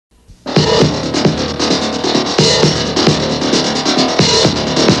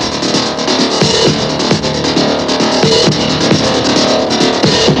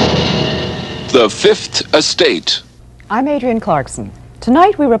The Fifth Estate. I'm Adrienne Clarkson.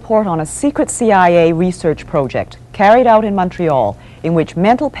 Tonight we report on a secret CIA research project carried out in Montreal in which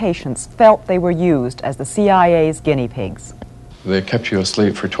mental patients felt they were used as the CIA's guinea pigs. They kept you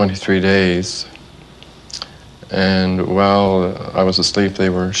asleep for 23 days, and while I was asleep they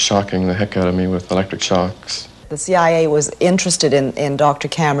were shocking the heck out of me with electric shocks. The CIA was interested in Dr.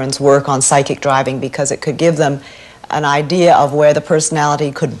 Cameron's work on psychic driving because it could give them an idea of where the personality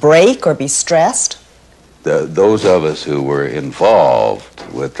could break or be stressed. Those of us who were involved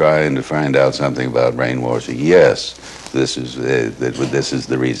with trying to find out something about brainwashing, yes, this is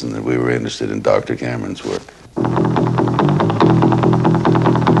the reason that we were interested in Dr. Cameron's work.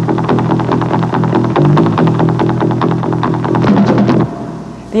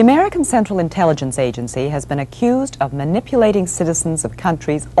 The American Central Intelligence Agency has been accused of manipulating citizens of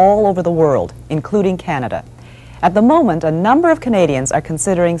countries all over the world, including Canada. At the moment, a number of Canadians are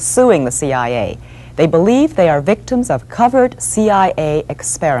considering suing the CIA. They believe they are victims of covered CIA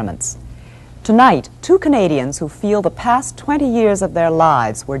experiments. Tonight, two Canadians who feel the past 20 years of their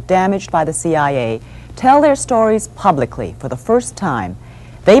lives were damaged by the CIA tell their stories publicly for the first time.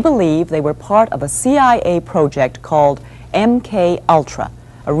 They believe they were part of a CIA project called MK Ultra,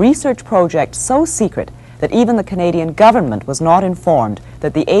 a research project so secret that even the Canadian government was not informed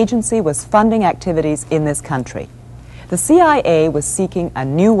that the agency was funding activities in this country. The CIA was seeking a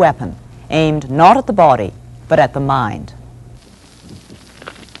new weapon, aimed not at the body, but at the mind.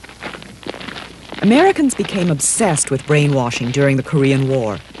 Americans became obsessed with brainwashing during the Korean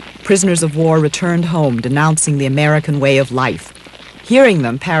War. Prisoners of war returned home denouncing the American way of life. Hearing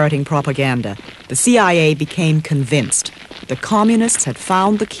them parroting propaganda, the CIA became convinced the communists had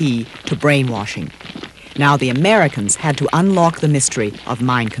found the key to brainwashing. Now the Americans had to unlock the mystery of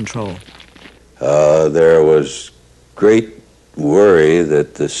mind control. There was great worry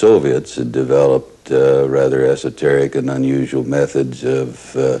that the Soviets had developed rather esoteric and unusual methods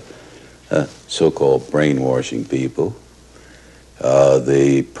of so-called brainwashing people.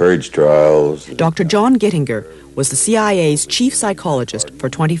 The purge trials... Dr. John Gittinger was the CIA's chief psychologist for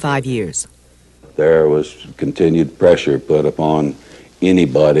 25 years. There was continued pressure put upon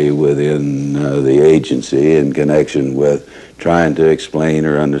anybody within the agency in connection with trying to explain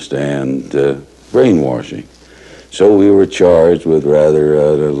or understand brainwashing. So we were charged with rather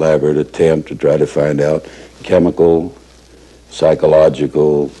an elaborate attempt to try to find out chemical,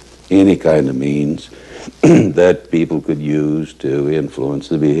 psychological, any kind of means that people could use to influence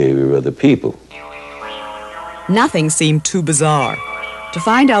the behavior of the people. Nothing seemed too bizarre. To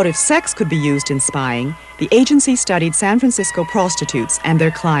find out if sex could be used in spying, the agency studied San Francisco prostitutes and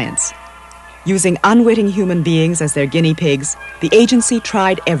their clients. Using unwitting human beings as their guinea pigs, the agency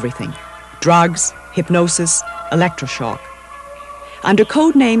tried everything: drugs, hypnosis, electroshock. Under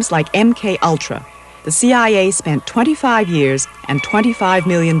code names like MK Ultra, the CIA spent 25 years and $25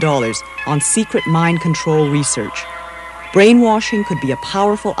 million on secret mind control research. Brainwashing could be a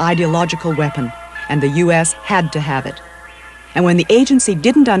powerful ideological weapon, and the U.S. had to have it. And when the agency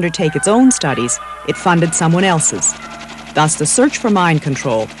didn't undertake its own studies, it funded someone else's. Thus, the search for mind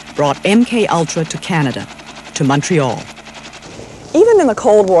control brought MK Ultra to Canada, to Montreal. Even in the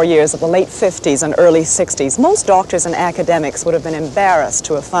Cold War years of the late 50s and early 60s, most doctors and academics would have been embarrassed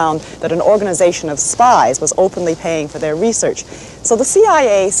to have found that an organization of spies was openly paying for their research. So the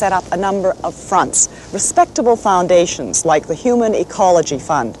CIA set up a number of fronts, respectable foundations like the Human Ecology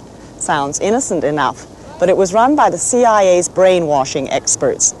Fund. Sounds innocent enough, but it was run by the CIA's brainwashing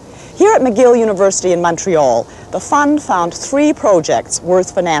experts. Here at McGill University in Montreal, the fund found 3 projects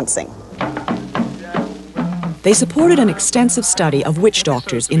worth financing. They supported an extensive study of witch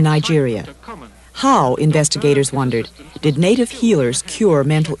doctors in Nigeria. How, investigators wondered, did native healers cure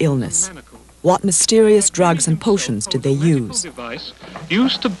mental illness? What mysterious drugs and potions did they use?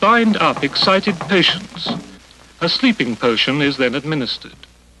 Used to bind up excited patients. A sleeping potion is then administered.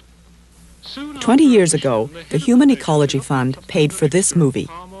 20 years ago, the Human Ecology Fund paid for this movie.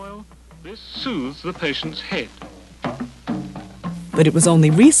 This soothes the patient's head. But it was only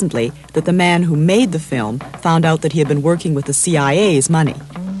recently that the man who made the film found out that he had been working with the CIA's money.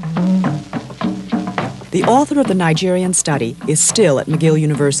 The author of the Nigerian study is still at McGill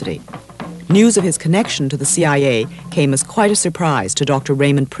University. News of his connection to the CIA came as quite a surprise to Dr.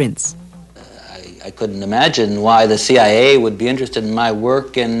 Raymond Prince. I couldn't imagine why the CIA would be interested in my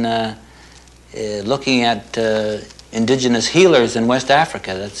work in looking at indigenous healers in West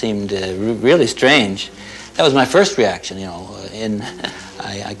Africa. That seemed really strange. That was my first reaction, you know.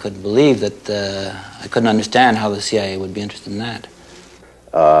 I couldn't believe that, I couldn't understand how the CIA would be interested in that.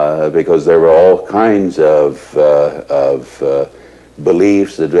 Because there were all kinds of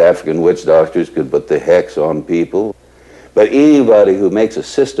beliefs that African witch doctors could put the hex on people. But anybody who makes a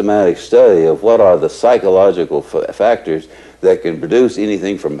systematic study of what are the psychological factors that can produce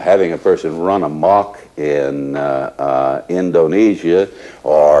anything from having a person run amok in Indonesia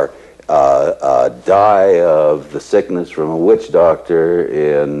or die of the sickness from a witch doctor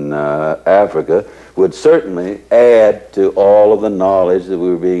in Africa would certainly add to all of the knowledge that we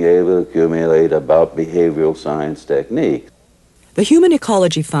were being able to accumulate about behavioral science techniques. The Human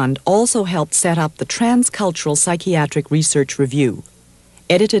Ecology Fund also helped set up the Transcultural Psychiatric Research Review.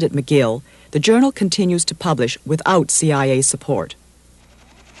 Edited at McGill, the journal continues to publish without C.I.A. support.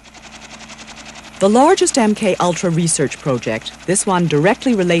 The largest MK Ultra research project, this one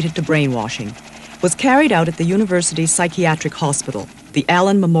directly related to brainwashing, was carried out at the university's psychiatric hospital, the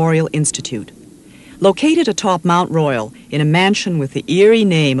Allen Memorial Institute. Located atop Mount Royal in a mansion with the eerie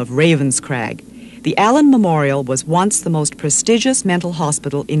name of Ravenscrag, the Allen Memorial was once the most prestigious mental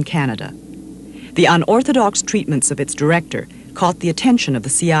hospital in Canada. The unorthodox treatments of its director caught the attention of the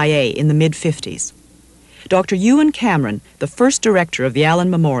C.I.A. in the mid-50s. Dr. Ewan Cameron, the first director of the Allen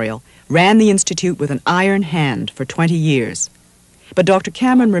Memorial, ran the institute with an iron hand for 20 years. But Dr.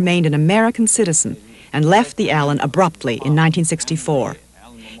 Cameron remained an American citizen and left the Allen abruptly in 1964.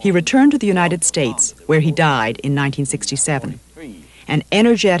 He returned to the United States, where he died in 1967. An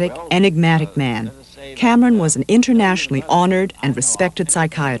energetic, enigmatic man, Cameron was an internationally honored and respected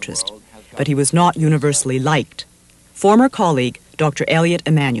psychiatrist, but he was not universally liked. Former colleague Dr. Elliot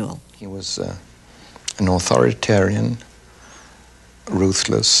Emanuel. He was an authoritarian,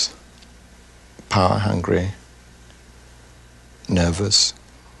 ruthless, power-hungry, nervous,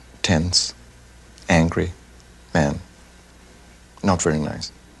 tense, angry man. Not very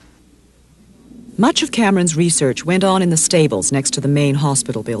nice. Much of Cameron's research went on in the stables next to the main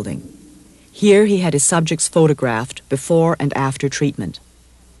hospital building. Here he had his subjects photographed before and after treatment.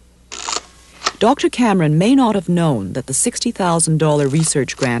 Dr. Cameron may not have known that the $60,000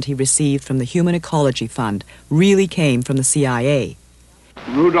 research grant he received from the Human Ecology Fund really came from the C.I.A.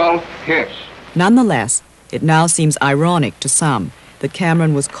 Rudolf Hess. Nonetheless, it now seems ironic to some that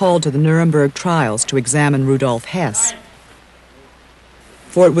Cameron was called to the Nuremberg trials to examine Rudolf Hess.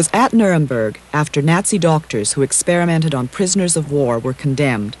 For it was at Nuremberg, after Nazi doctors who experimented on prisoners of war were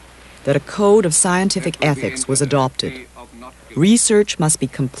condemned, that a code of scientific ethics was adopted. Research must be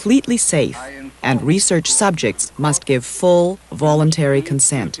completely safe, and research subjects must give full, voluntary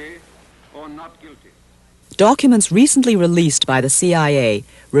consent. Documents recently released by the C.I.A.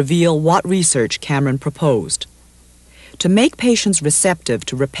 reveal what research Cameron proposed. To make patients receptive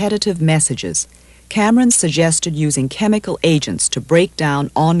to repetitive messages, Cameron suggested using chemical agents to break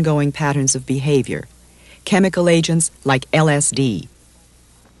down ongoing patterns of behavior, chemical agents like LSD.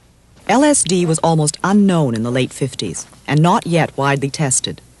 LSD was almost unknown in the late 50s and not yet widely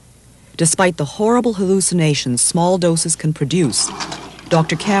tested. Despite the horrible hallucinations small doses can produce,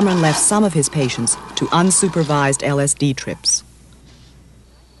 Dr. Cameron left some of his patients to unsupervised LSD trips.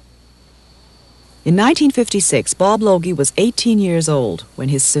 In 1956, Bob Logie was 18 years old when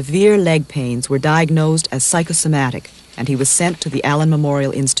his severe leg pains were diagnosed as psychosomatic, and he was sent to the Allen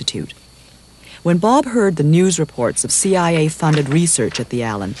Memorial Institute. When Bob heard the news reports of CIA-funded research at the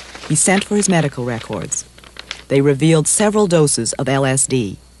Allen, he sent for his medical records. They revealed several doses of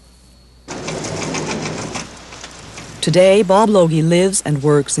LSD. Today, Bob Logie lives and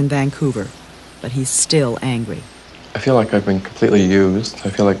works in Vancouver, but he's still angry. I feel like I've been completely used.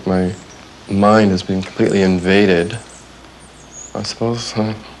 I feel like my mind has been completely invaded. I suppose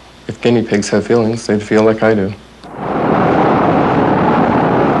if guinea pigs have feelings, they'd feel like I do.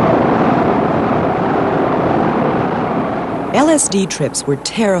 LSD trips were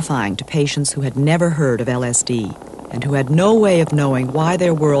terrifying to patients who had never heard of LSD and who had no way of knowing why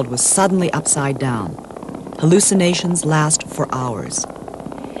their world was suddenly upside down. Hallucinations last for hours.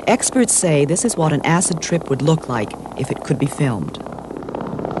 Experts say this is what an acid trip would look like if it could be filmed.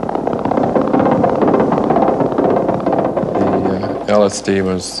 LSD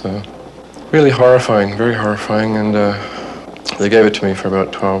was really horrifying, very horrifying, and they gave it to me for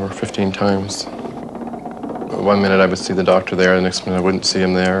about 12 or 15 times. One minute I would see the doctor there, the next minute I wouldn't see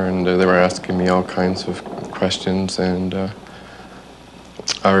him there, and they were asking me all kinds of questions, and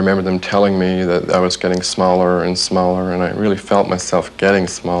I remember them telling me that I was getting smaller and smaller, and I really felt myself getting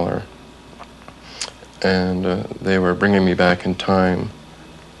smaller. And they were bringing me back in time,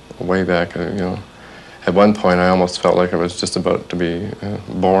 way back, you know. At one point, I almost felt like I was just about to be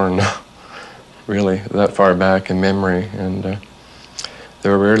born, really, that far back in memory. And they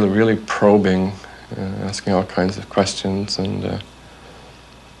were really probing, asking all kinds of questions. And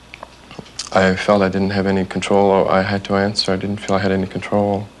I felt I didn't have any control. I had to answer. I didn't feel I had any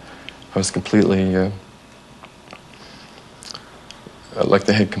control. I was completely, like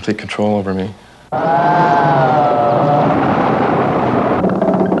they had complete control over me.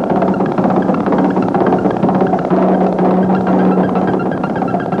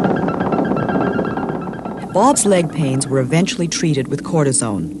 Bob's leg pains were eventually treated with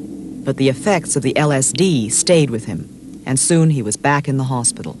cortisone, but the effects of the LSD stayed with him, and soon he was back in the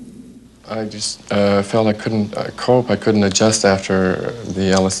hospital. I just felt I couldn't cope. I couldn't adjust after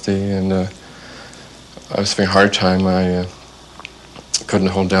the LSD, and I was having a hard time. I couldn't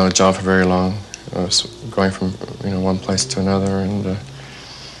hold down a job for very long. I was going from one place to another, and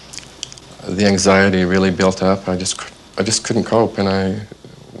the anxiety really built up. I just couldn't cope, and I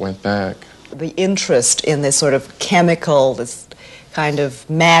went back. The interest in this sort of chemical, this kind of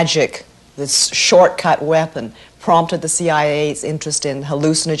magic, this shortcut weapon, prompted the CIA's interest in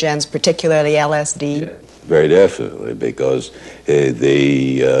hallucinogens, particularly LSD? Yeah, very definitely, because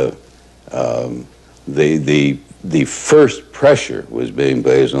the first pressure was being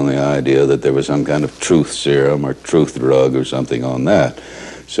placed on the idea that there was some kind of truth serum or truth drug or something on that.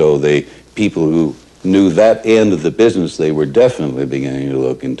 So the people who knew that end of the business, they were definitely beginning to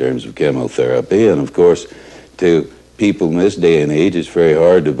look in terms of chemotherapy. And of course, to people in this day and age, it's very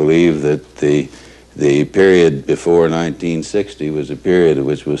hard to believe that the period before 1960 was a period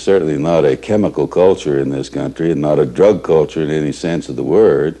which was certainly not a chemical culture in this country and not a drug culture in any sense of the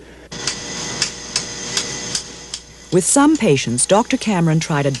word. With some patients, Dr. Cameron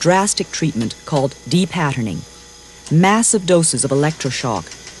tried a drastic treatment called depatterning. Massive doses of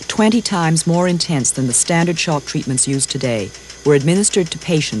electroshock, 20 times more intense than the standard shock treatments used today, were administered to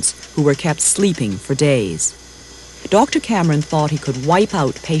patients who were kept sleeping for days. Dr. Cameron thought he could wipe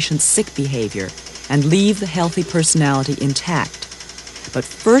out patients' sick behavior and leave the healthy personality intact. But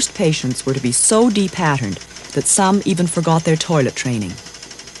first patients were to be so depatterned that some even forgot their toilet training.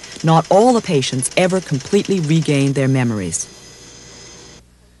 Not all the patients ever completely regained their memories.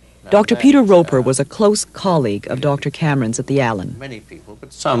 Dr. Peter Roper was a close colleague of Dr. Cameron's at the Allen. Many people,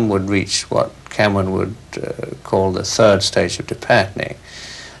 but some would reach what Cameron would call the third stage of depatterning.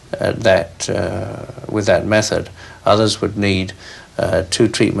 With that method, others would need 2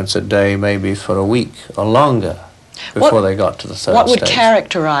 treatments a day, maybe for a week or longer, before they got to the third stage. What would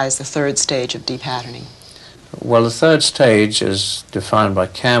characterize the third stage of depatterning? Well, the third stage, as defined by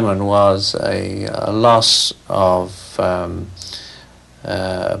Cameron, was a loss of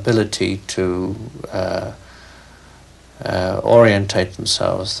ability to orientate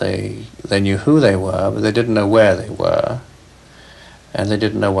themselves. They knew who they were, but they didn't know where they were, and they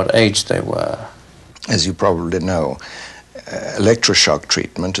didn't know what age they were. As you probably know, electroshock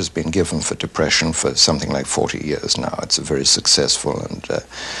treatment has been given for depression for something like 40 years now. It's a very successful and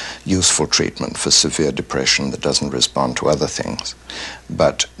useful treatment for severe depression that doesn't respond to other things.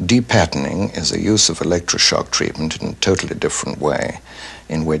 But depatterning is a use of electroshock treatment in a totally different way,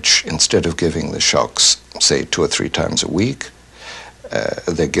 in which instead of giving the shocks, say 2 or 3 times a week,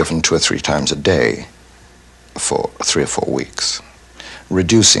 they're given 2 or 3 times a day for 3 or 4 weeks,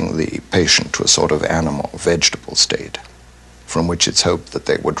 reducing the patient to a sort of animal, vegetable state, from which it's hoped that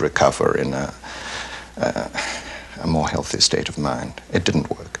they would recover in a more healthy state of mind. It didn't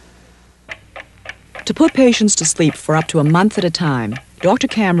work. To put patients to sleep for up to a month at a time, Dr.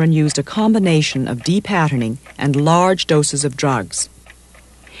 Cameron used a combination of depatterning and large doses of drugs.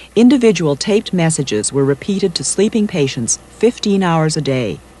 Individual taped messages were repeated to sleeping patients 15 hours a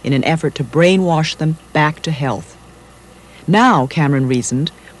day in an effort to brainwash them back to health. Now, Cameron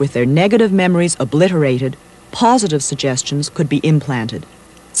reasoned, with their negative memories obliterated, positive suggestions could be implanted.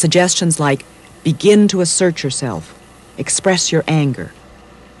 Suggestions like, begin to assert yourself, express your anger.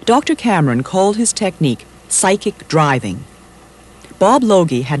 Dr. Cameron called his technique psychic driving. Bob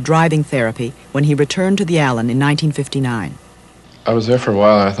Logie had driving therapy when he returned to the Allen in 1959. I was there for a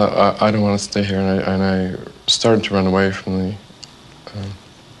while, and I thought, I don't want to stay here, and I started to run away from the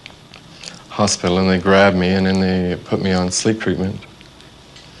hospital, and they grabbed me, and then they put me on sleep treatment.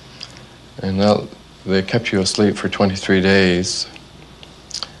 And they kept you asleep for 23 days.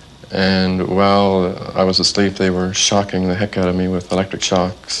 And while I was asleep, they were shocking the heck out of me with electric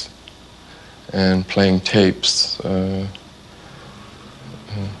shocks and playing tapes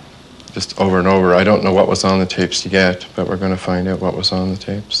just over and over. I don't know what was on the tapes yet, but we're going to find out what was on the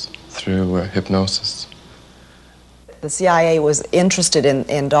tapes through hypnosis. The CIA was interested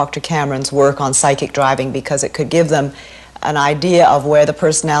in Dr. Cameron's work on psychic driving because it could give them an idea of where the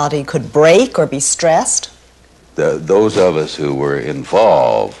personality could break or be stressed. Those of us who were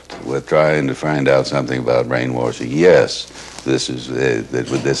involved with trying to find out something about brainwashing, yes, this is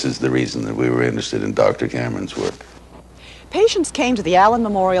the reason that we were interested in Dr. Cameron's work. Patients came to the Allen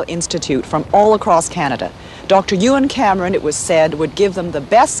Memorial Institute from all across Canada. Dr. Ewan Cameron, it was said, would give them the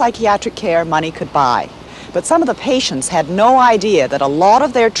best psychiatric care money could buy. But some of the patients had no idea that a lot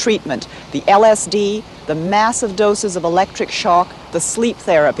of their treatment, the LSD, the massive doses of electric shock, the sleep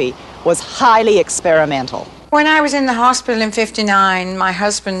therapy, was highly experimental. When I was in the hospital in '59, my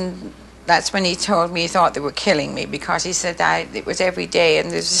husband, that's when he told me he thought they were killing me, because he said it was every day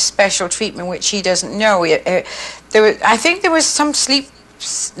and there's a special treatment which he doesn't know. I think there was some sleep.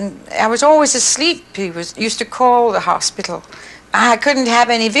 I was always asleep. He used to call the hospital. I couldn't have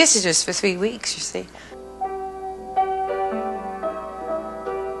any visitors for 3 weeks, you see.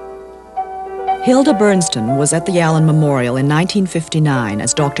 Hilda Bernston was at the Allen Memorial in 1959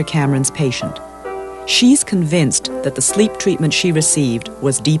 as Dr. Cameron's patient. She's convinced that the sleep treatment she received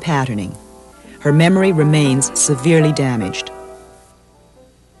was depatterning. Her memory remains severely damaged.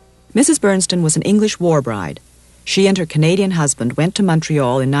 Mrs. Bernston was an English war bride. She and her Canadian husband went to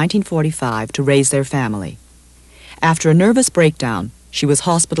Montreal in 1945 to raise their family. After a nervous breakdown, she was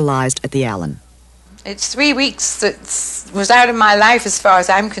hospitalized at the Allen. It's 3 weeks that was out of my life as far as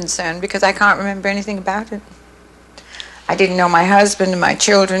I'm concerned, because I can't remember anything about it. I didn't know my husband and my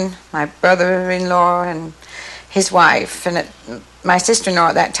children, my brother-in-law and his wife. And my sister-in-law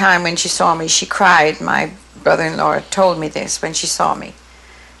at that time, when she saw me, she cried. My brother-in-law told me this when she saw me.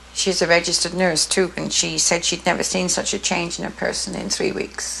 She's a registered nurse too, and she said she'd never seen such a change in a person in 3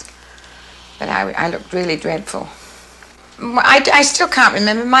 weeks. But I looked really dreadful. I still can't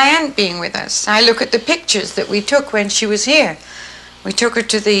remember my aunt being with us. I look at the pictures that we took when she was here. We took her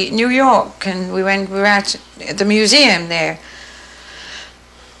to the New York, and we were at the museum there.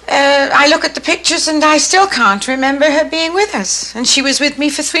 I look at the pictures, and I still can't remember her being with us. And she was with me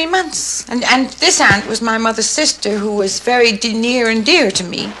for 3 months. And this aunt was my mother's sister, who was very near and dear to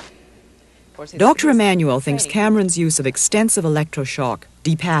me. Dr. Emanuel thinks Cameron's use of extensive electroshock,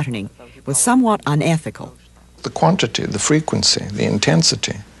 depatterning, was somewhat unethical. The quantity, the frequency, the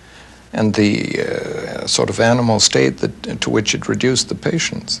intensity, and the sort of animal state to which it reduced the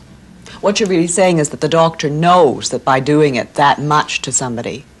patients. What you're really saying is that the doctor knows that by doing it that much to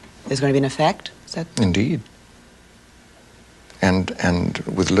somebody, there's going to be an effect? Is that... Indeed. And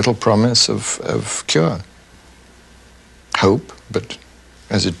with little promise of cure. Hope, but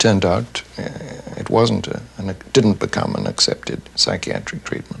as it turned out, it wasn't, and it didn't become an accepted psychiatric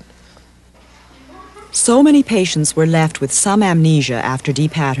treatment. So many patients were left with some amnesia after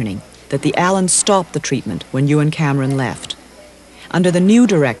depatterning that the Allens stopped the treatment when Ewan Cameron left. Under the new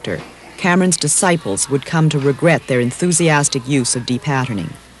director, Cameron's disciples would come to regret their enthusiastic use of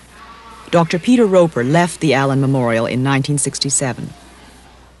depatterning. Dr. Peter Roper left the Allen Memorial in 1967.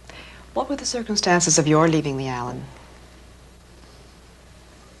 What were the circumstances of your leaving the Allen?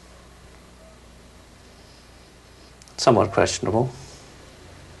 Somewhat questionable.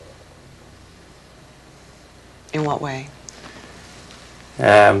 In what way?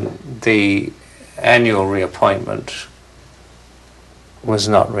 The annual reappointment was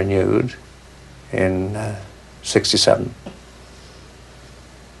not renewed in '67.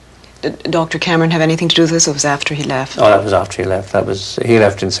 Did Dr. Cameron have anything to do with this, or was it after he left? Oh, that was after he left. He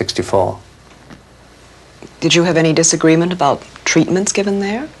left in '64. Did you have any disagreement about treatments given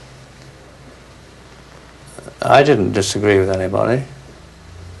there? I didn't disagree with anybody.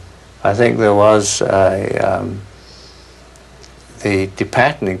 I think there was the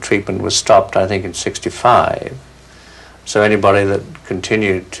depatterning treatment was stopped, I think, in '65. So anybody that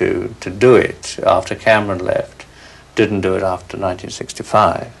continued to do it after Cameron left didn't do it after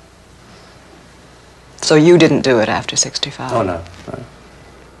 1965. So you didn't do it after '65? Oh, no.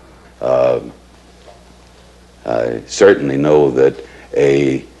 I certainly know that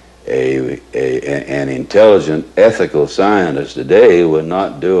an intelligent, ethical scientist today would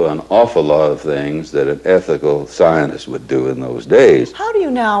not do an awful lot of things that an ethical scientist would do in those days. How do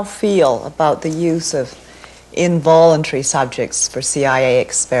you now feel about the use of involuntary subjects for CIA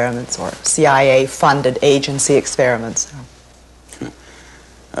experiments or CIA-funded agency experiments?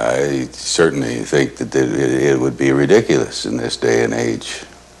 I certainly think that it would be ridiculous in this day and age.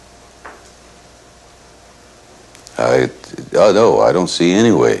 No, I don't see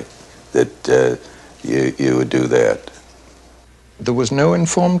any way that you would do that. There was no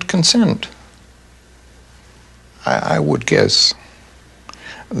informed consent. I would guess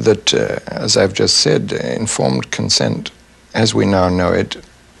that, as I've just said, informed consent, as we now know it,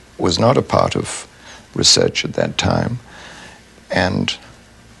 was not a part of research at that time, and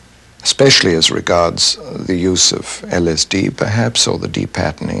especially as regards the use of LSD, perhaps, or the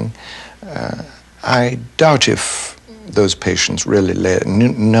depatterning, I doubt if those patients really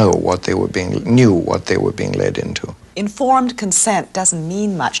knew what they were being led into. Informed consent doesn't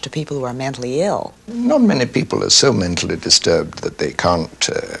mean much to people who are mentally ill. Not many people are so mentally disturbed that they can't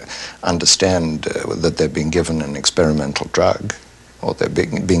understand that they're being given an experimental drug or they're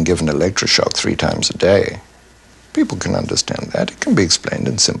being given electroshock 3 times a day. People can understand that. It can be explained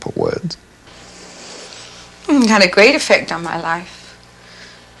in simple words. It had a great effect on my life.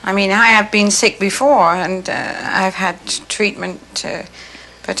 I mean, I have been sick before, and I've had treatment,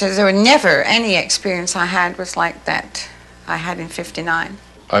 but there were never any experience I had was like that I had in '59.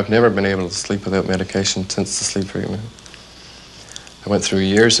 I've never been able to sleep without medication since the sleep treatment. I went through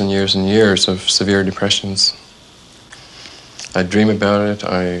years and years and years of severe depressions. I dream about it.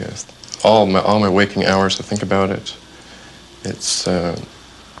 All my waking hours, I think about it. It's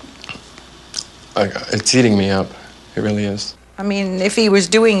eating me up. It really is. I mean, if he was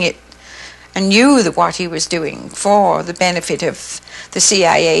doing it and knew what he was doing for the benefit of the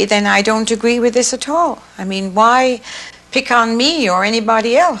CIA, then I don't agree with this at all. I mean, why pick on me or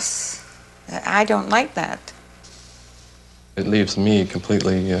anybody else? I don't like that. It leaves me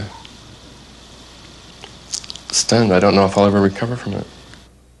completely stunned. I don't know if I'll ever recover from it.